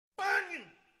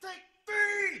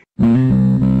Welcome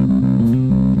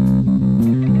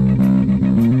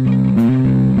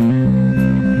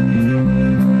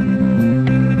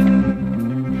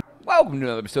to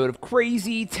another episode of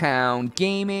Crazy Town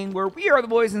Gaming, where we are the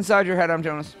boys inside your head. I'm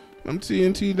Jonas. I'm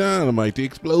TNT Dinomight, the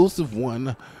explosive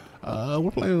one.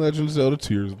 We're playing Legend of Zelda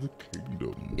Tears of the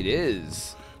Kingdom. It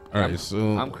is. All right,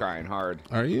 so I'm crying hard.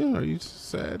 Are you? Are you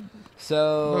sad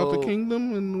So about the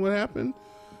kingdom and what happened?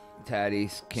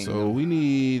 Taddy's Kingdom. So we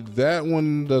need that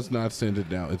one. Does not send it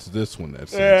down. It's this one that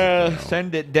sends it down.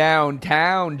 Send it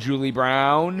downtown, Julie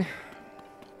Brown.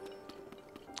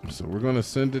 So we're gonna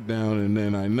send it down, and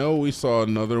then I know we saw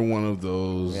another one of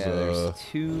those. Yeah, there's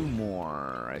two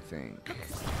more, I think.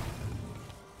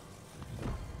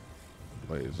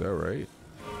 Wait, is that right?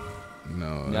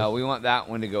 No. No, we want that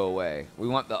one to go away. We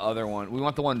want the other one. We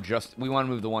want the one we want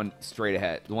to move the one straight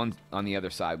ahead. The one on the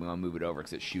other side, we want to move it over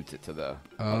because it shoots it to the...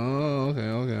 Oh, okay.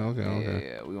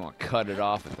 Yeah, we want to cut it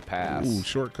off at the pass. Ooh,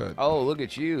 shortcut. Oh, look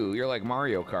at you. You're like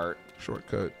Mario Kart.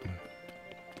 Shortcut.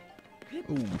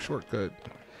 Ooh, shortcut.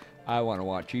 I want to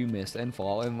watch you miss and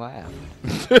fall and laugh.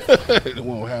 It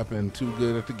won't happen. Too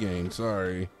good at the game.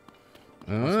 Sorry.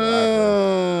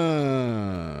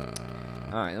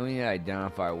 All right, then we need to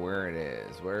identify where it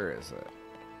is. Where is it?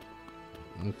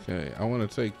 Okay, I want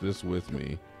to take this with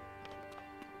me.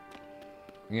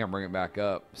 You gotta bring it back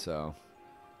up, so.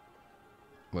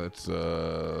 Let's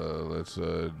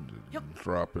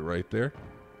drop it right there.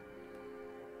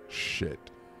 Shit.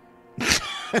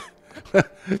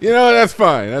 You know, that's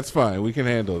fine. That's fine. We can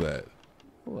handle that.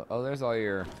 Oh, there's all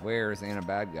your wares and a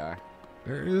bad guy.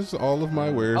 There is all of my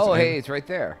wares. Oh, hey, it's right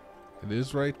there. It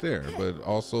is right there, but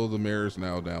also the mare's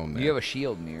now down there. You have a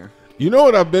shield near. You know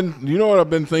what I've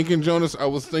been thinking, Jonas? I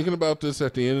was thinking about this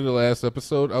at the end of the last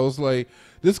episode. I was like,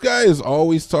 this guy is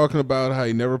always talking about how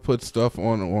he never puts stuff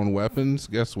on weapons.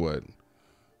 Guess what?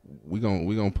 We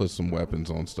gonna put some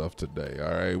weapons on stuff today.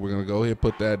 All right, we're gonna go ahead and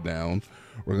put that down.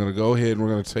 We're gonna go ahead and we're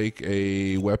gonna take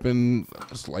a weapon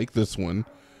just like this one.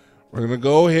 We're gonna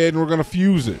go ahead and we're gonna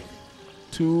fuse it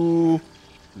to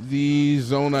the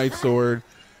Zonite sword.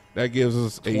 That gives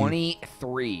us a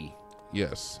 23.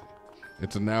 Yes,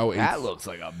 it's now a. That looks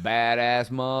like a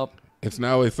badass mup. It's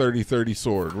now a 30-30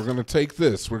 sword. We're gonna take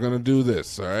this. We're gonna do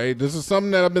this. All right. This is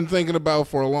something that I've been thinking about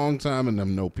for a long time, and I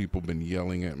know people been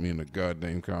yelling at me in the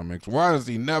goddamn comics. Why does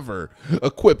he never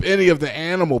equip any of the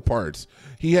animal parts?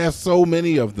 He has so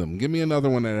many of them. Give me another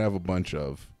one that I have a bunch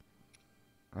of.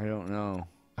 I don't know.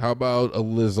 How about a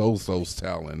Lizosos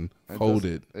talon? Hold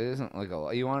it. It isn't like a.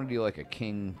 You want to do like a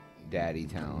king daddy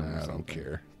talon? Nah, I don't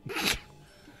care.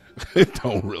 It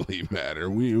don't really matter.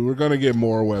 We're gonna get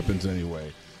more weapons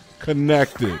anyway.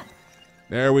 Connected.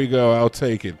 There we go. I'll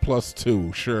take it.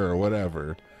 +2. Sure,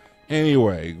 whatever.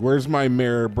 Anyway, where's my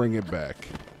mirror? Bring it back.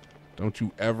 Don't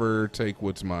you ever take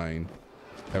what's mine.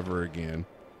 Ever again.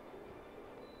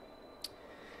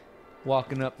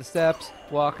 Walking up the steps.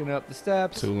 Walking up the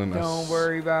steps. Tooling us. Don't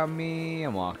worry about me.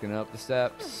 I'm walking up the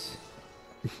steps.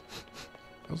 That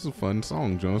was a fun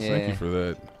song, Jonas. Yeah. Thank you for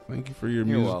that. Thank you for your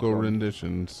You're musical welcome.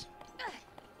 renditions.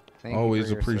 Thank you Always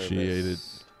for your appreciated.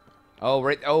 service. Oh,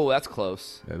 right. Oh, that's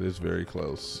close. That is very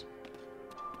close.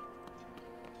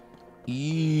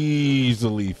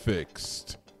 Easily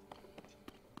fixed.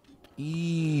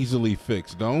 Easily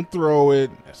fixed. Don't throw it.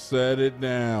 Set it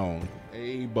down.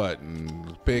 A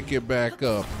button. Pick it back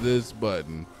up. This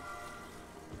button.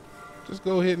 Just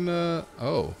go ahead and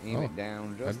Aim it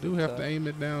down. I Just do a have to touch. aim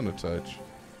it down a touch.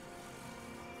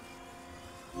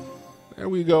 There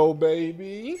we go,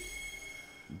 baby.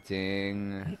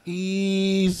 Ding.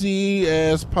 Easy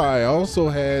as pie. I also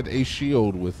had a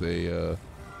shield with a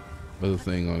other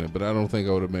thing on it, but I don't think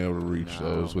I would have been able to reach No, I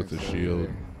those don't with the think so shield.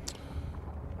 either.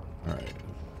 All right.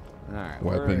 All right.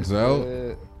 Weapons where is out.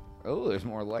 it? Oh, there's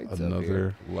more lights up here.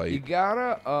 Another You light.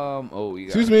 gotta you gotta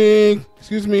Excuse me.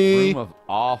 Excuse me. room of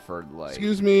offered light.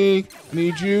 Excuse me.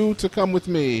 Need you to come with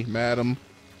me, madam.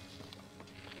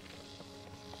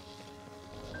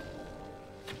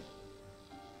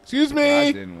 Excuse That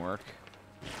me. didn't work.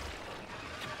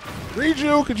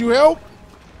 Riju, could you help?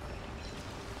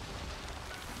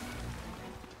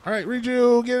 All right,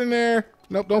 Riju, get in there.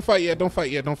 Nope, don't fight yet. Don't fight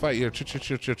yet. Don't fight yet. Chill,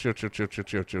 chill, chill, chill, chill, chill, chill,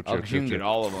 chill, chill, Oh, chill, 'cause you can chill, get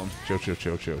all of them. chill, chill,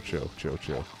 chill, chill, chill, chill,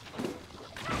 chill.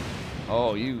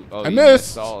 Oh, you. Oh, I you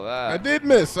missed. all of that. I did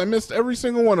miss. I missed every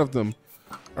single one of them.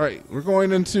 All right, we're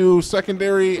going into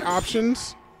secondary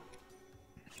options.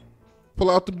 Pull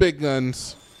out the big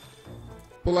guns.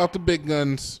 Pull out the big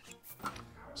guns.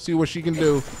 See what she can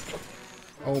do.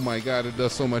 Oh my god, it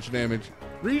does so much damage.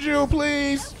 Riju,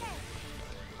 please.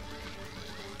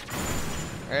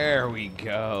 There we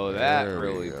go. That There we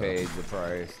really go. paid the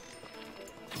price.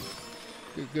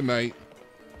 Good night.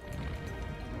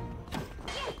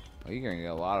 Oh, you're gonna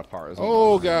get a lot of parts.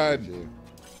 Oh God!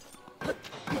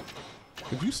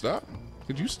 Could you stop?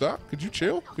 Could you stop? Could you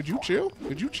chill? Could you chill?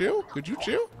 Could you chill? Could you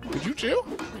chill? Could you chill?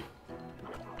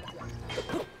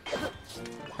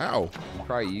 How?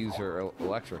 Probably use her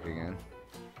electric again.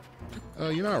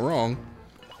 You're not wrong.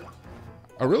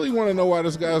 I really want to know why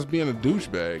this guy's being a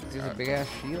douchebag. He's a big ass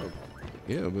shield.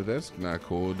 Yeah, but that's not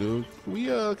cool, dude.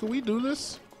 Can we do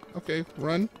this? Okay,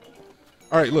 run.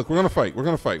 All right, look, we're gonna fight. We're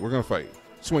gonna fight. We're gonna fight.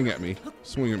 Swing at me.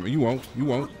 Swing at me. You won't. You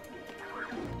won't.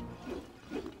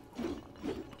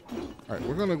 All right,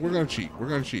 we're gonna cheat. We're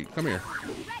gonna cheat. Come here.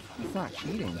 It's not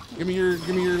cheating. Give me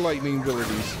your lightning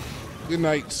abilities. Good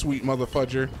night, sweet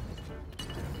motherfudger.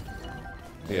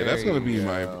 Yeah, that's gonna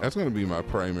be my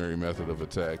primary method of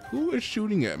attack. Who is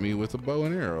shooting at me with a bow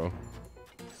and arrow?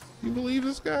 You believe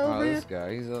this guy over here? This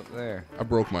guy, he's up there. I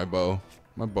broke my bow.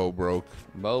 My bow broke.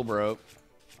 Bow broke.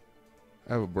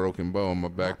 I have a broken bow in my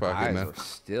back pocket Eyes now. are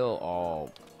still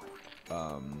all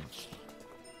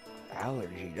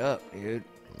allergied up, dude.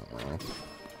 Oh,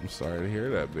 I'm sorry to hear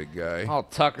that, big guy. All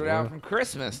tuckered out from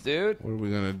Christmas, dude. What are we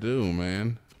gonna do,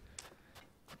 man?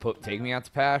 Take me out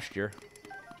to pasture.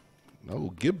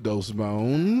 Oh, Gibdos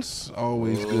bones.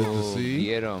 Always good to see.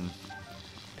 Get him.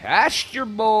 Pasture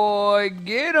boy,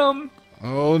 get him.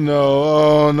 Oh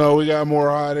no, we got more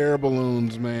hot air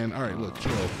balloons, man. All right, look,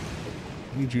 chill.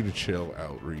 I need you to chill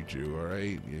out, Riju, all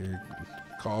right? You're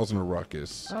causing a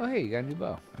ruckus. Oh, hey, you got a new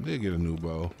bow. I did get a new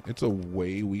bow. It's a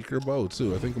way weaker bow,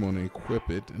 too. I think I'm going to equip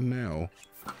it now.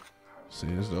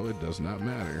 Seeing as though it does not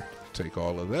matter. Take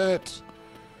all of that.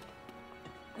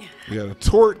 We got a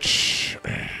torch.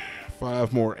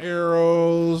 5 more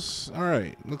arrows. All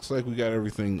right. Looks like we got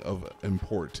everything of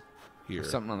import here.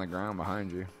 There's something on the ground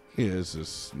behind you. Yeah, it's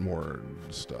just more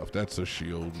stuff. That's a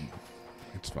shield.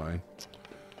 It's fine.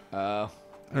 All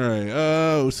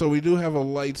right. So we do have a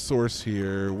light source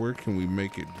here. Where can we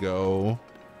make it go?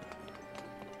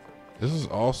 This is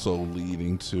also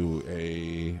leading to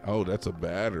a... Oh, that's a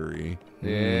battery.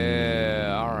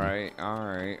 Yeah. All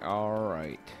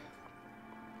right.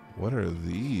 What are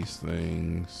these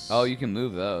things? Oh, you can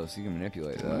move those. You can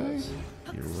manipulate those.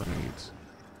 You're right.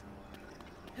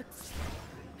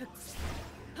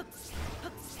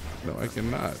 No, I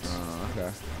cannot. Oh,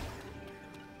 okay.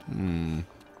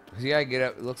 You gotta get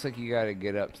up. It looks like you gotta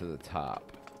get up to the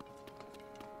top.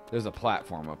 There's a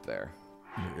platform up there.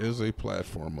 There is a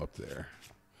platform up there.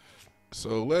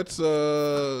 So let's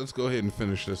go ahead and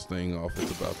finish this thing off.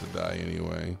 It's about to die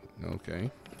anyway.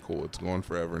 Okay, cool. It's going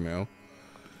forever now.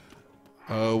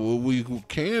 What we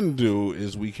can do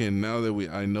is we can, now that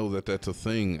I know that that's a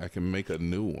thing, I can make a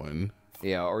new one.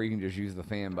 Yeah, or you can just use the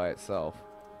fan by itself.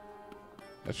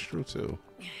 That's true too.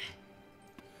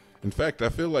 In fact, I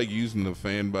feel like using the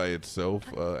fan by itself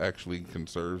actually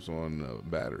conserves on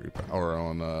battery power.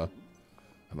 I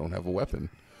don't have a weapon.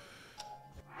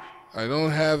 I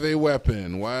don't have a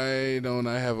weapon. Why don't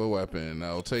I have a weapon?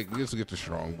 Let's get the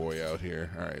strong boy out here.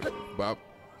 All right, bop.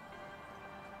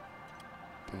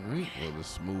 All right, we'll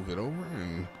just move it over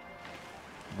and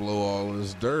blow all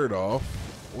this dirt off.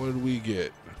 What did we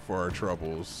get for our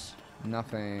troubles?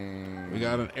 Nothing. We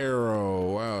got an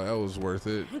arrow. Wow, that was worth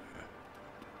it.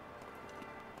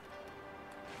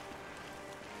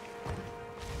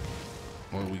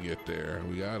 What did we get there?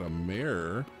 We got a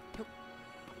mirror.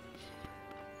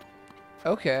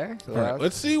 Okay. So all right,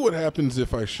 let's see what happens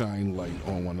if I shine light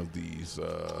on one of these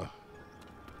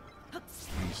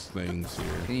things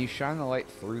here. Can you shine the light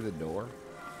through the door?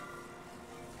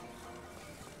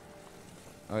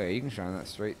 Oh yeah, you can shine that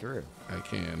straight through. I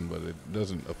can, but it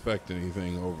doesn't affect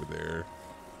anything over there.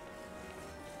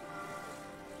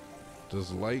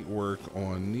 Does light work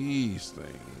on these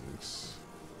things?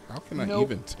 How can I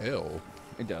even tell?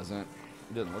 It doesn't.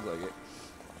 It doesn't look like it.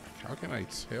 How can I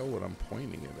tell what I'm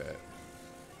pointing it at?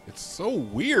 It's so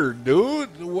weird,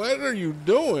 dude. What are you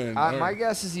doing? My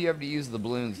guess is you have to use the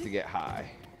balloons to get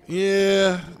high.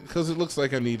 Yeah, because it looks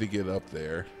like I need to get up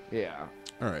there. Yeah.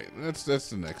 All right, that's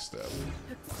the next step.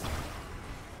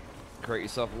 Create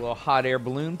yourself a little hot air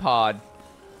balloon pod.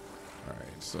 All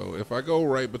right, so if I go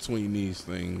right between these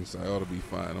things, I ought to be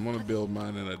fine. I'm going to build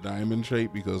mine in a diamond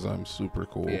shape because I'm super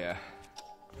cool. Yeah.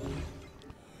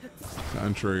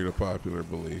 Contrary to popular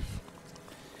belief.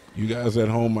 You guys at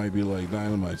home might be like,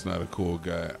 Dynamite's not a cool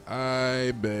guy.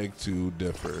 I beg to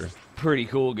differ. Pretty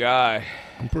cool guy.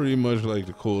 I'm pretty much like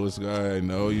the coolest guy I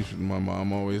know. My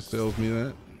mom always tells me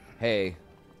that. Hey,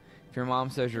 if your mom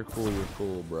says you're cool,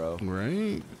 bro.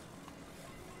 Right?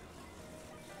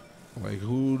 Like,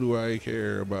 who do I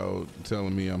care about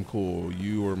telling me I'm cool?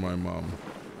 You or my mom?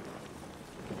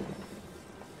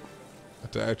 I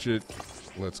Attach it.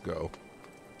 Let's go.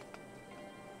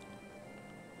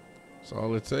 That's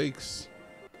all it takes.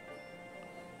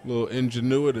 A little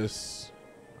ingenuitous.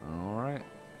 All right.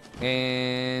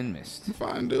 And missed.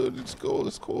 Fine, dude. It's cool.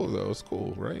 It's cool, though. It's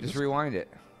cool, right? Just rewind it.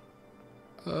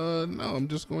 No, I'm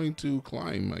just going to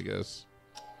climb, I guess.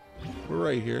 We're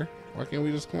right here. Why can't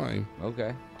we just climb?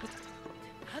 Okay.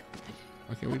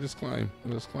 Why can't we just climb?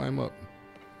 Let's climb up.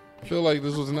 I feel like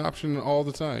this was an option all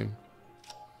the time.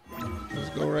 Let's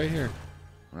go right here.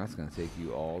 That's going to take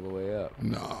you all the way up.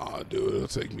 Nah, dude. It'll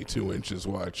take me 2 inches.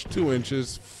 Watch. 2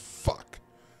 inches. Fuck.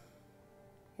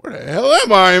 Where the hell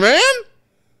am I, man?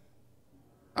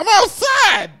 I'm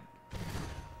outside.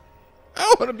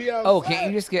 I want to be outside. Oh, can't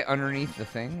you just get underneath the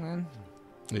thing then?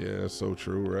 Yeah, that's so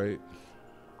true, right?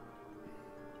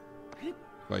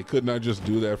 Like, couldn't I just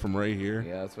do that from right here?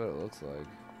 Yeah, that's what it looks like.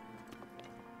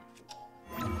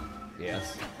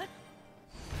 Yes.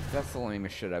 That's the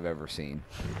lamest shit I've ever seen.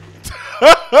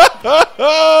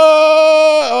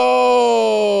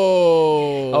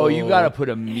 Oh, you gotta put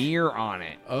a mirror on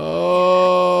it. Oh,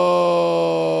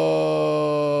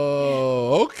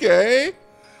 okay.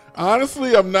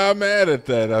 Honestly, I'm not mad at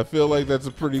that. I feel like that's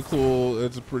a pretty cool.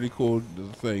 That's a pretty cool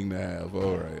thing to have.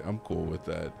 All right, I'm cool with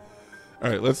that. All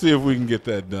right, let's see if we can get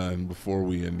that done before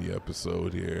we end the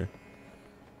episode here.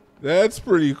 That's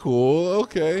pretty cool.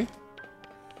 Okay.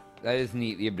 That is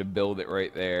neat. You have to build it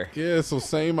right there. Yeah, so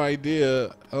same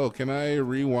idea. Oh, can I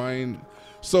rewind?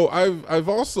 So I've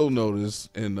also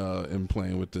noticed in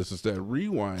playing with this is that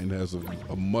rewind has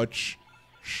a much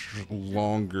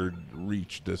longer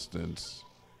reach distance.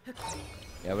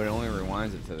 Yeah, but it only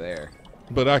rewinds it to there.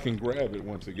 But I can grab it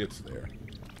once it gets there.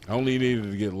 I only needed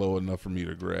to get low enough for me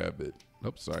to grab it.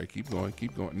 Nope, sorry. Keep going.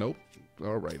 Keep going. Nope.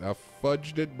 All right. I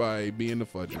fudged it by being the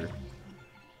fudger.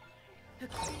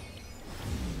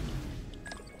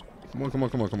 Come on, come on,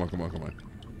 come on, come on, come on, come on.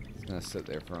 It's going to sit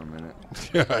there for a minute.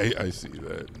 Yeah, I see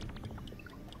that.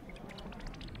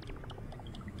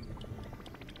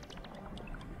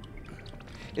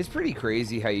 It's pretty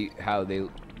crazy how they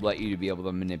let you to be able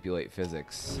to manipulate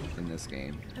physics in this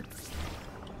game.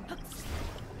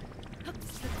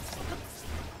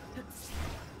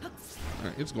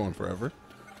 Alright, it's going forever.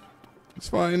 It's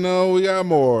fine, no, we got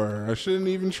more. I shouldn't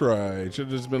even try. Should have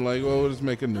just been like, well, we'll just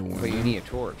make a new one. But you need a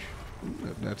torch.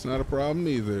 That's not a problem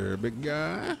either, big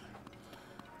guy.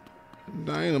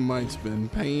 Dinomight's been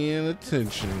paying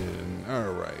attention.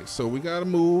 Alright, so we gotta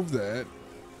move that.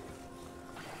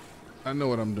 I know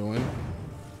what I'm doing.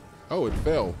 Oh, it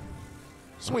fell.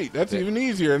 Sweet, that's even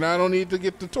easier. Now I don't need to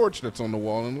get the torch that's on the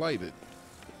wall and light it.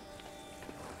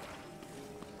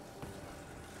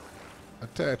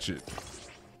 Attach it.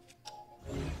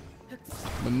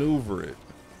 Maneuver it.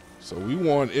 So we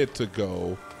want it to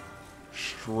go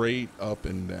straight up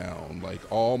and down, like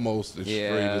almost as straight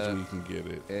as we can get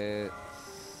it.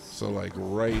 So like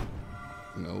right,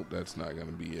 nope, that's not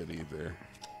gonna be it either.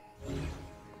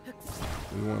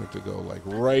 We want it to go like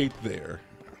right there.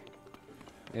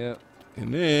 Yep.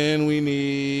 And then we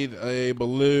need a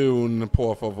balloon,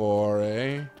 por favor,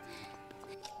 eh?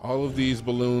 All of these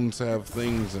balloons have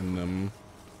things in them.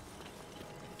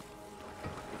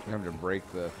 You have to break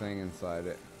the thing inside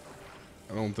it.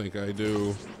 I don't think I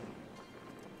do.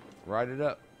 Ride it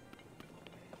up.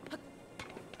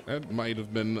 That might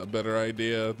have been a better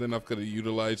idea. Then I could have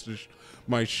utilized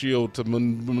my shield to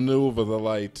maneuver the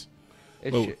light.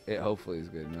 It hopefully is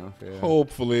good enough. Yeah.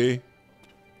 Hopefully.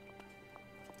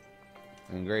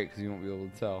 And great, because you won't be able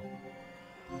to tell.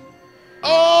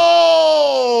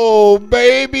 Oh,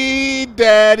 baby,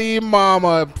 daddy,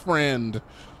 mama, friend.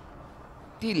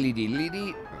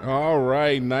 Deedly. All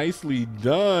right, nicely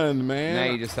done, man. Now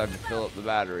you just have to fill up the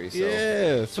battery. So.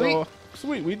 Yeah, so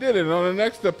sweet, we did it. On the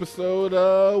next episode,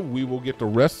 we will get the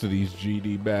rest of these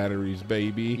GD batteries,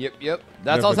 baby. Yep.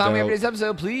 That's all the time we have for this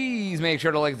episode. Please make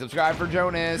sure to like and subscribe for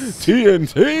Jonas.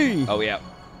 TNT. Oh, yeah.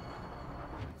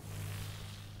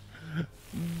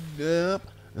 Yep.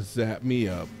 Zap me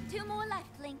up. 2 more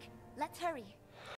left, Link. Let's hurry.